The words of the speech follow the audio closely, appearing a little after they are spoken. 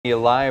A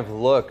live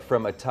look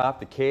from atop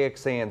the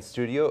KXAN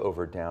studio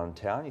over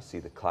downtown. You see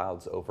the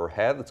clouds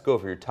overhead. Let's go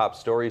over your top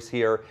stories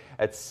here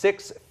at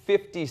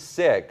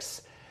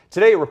 6:56.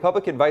 Today,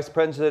 Republican Vice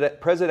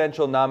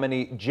Presidential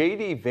nominee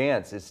JD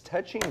Vance is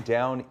touching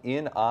down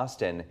in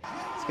Austin.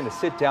 He's going to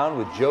sit down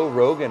with Joe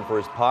Rogan for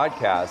his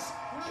podcast.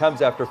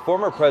 Comes after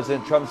former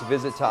President Trump's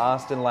visit to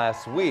Austin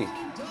last week.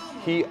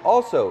 He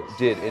also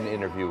did an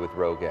interview with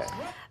Rogan.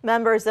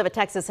 Members of a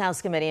Texas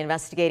House committee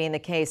investigating the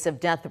case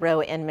of death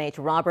row inmate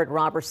Robert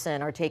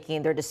Roberson are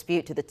taking their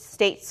dispute to the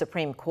state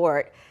Supreme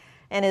Court.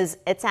 And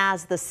it's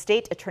as the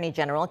state attorney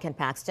general, Ken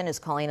Paxton, is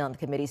calling on the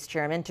committee's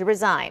chairman to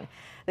resign.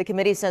 The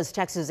committee says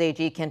Texas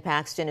AG Ken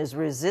Paxton is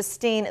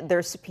resisting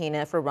their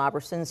subpoena for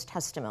Roberson's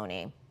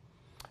testimony.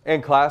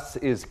 And class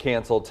is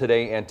canceled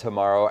today and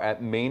tomorrow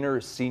at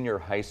Manor Senior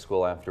High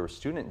School after a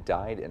student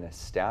died in a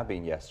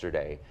stabbing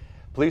yesterday.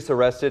 Police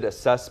arrested a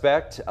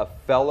suspect, a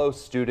fellow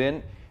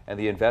student, and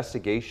the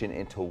investigation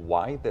into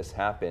why this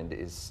happened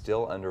is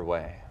still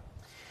underway.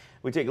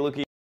 We take a look at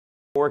the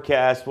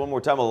forecast one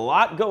more time. A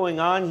lot going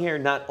on here.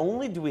 Not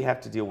only do we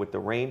have to deal with the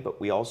rain, but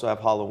we also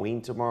have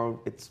Halloween tomorrow.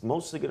 It's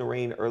mostly going to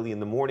rain early in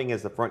the morning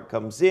as the front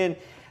comes in,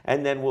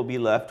 and then we'll be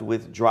left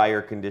with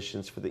drier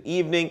conditions for the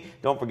evening.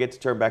 Don't forget to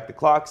turn back the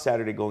clock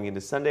Saturday going into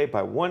Sunday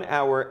by 1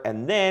 hour,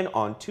 and then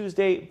on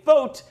Tuesday,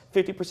 vote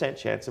 50%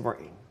 chance of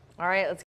rain. All right, let's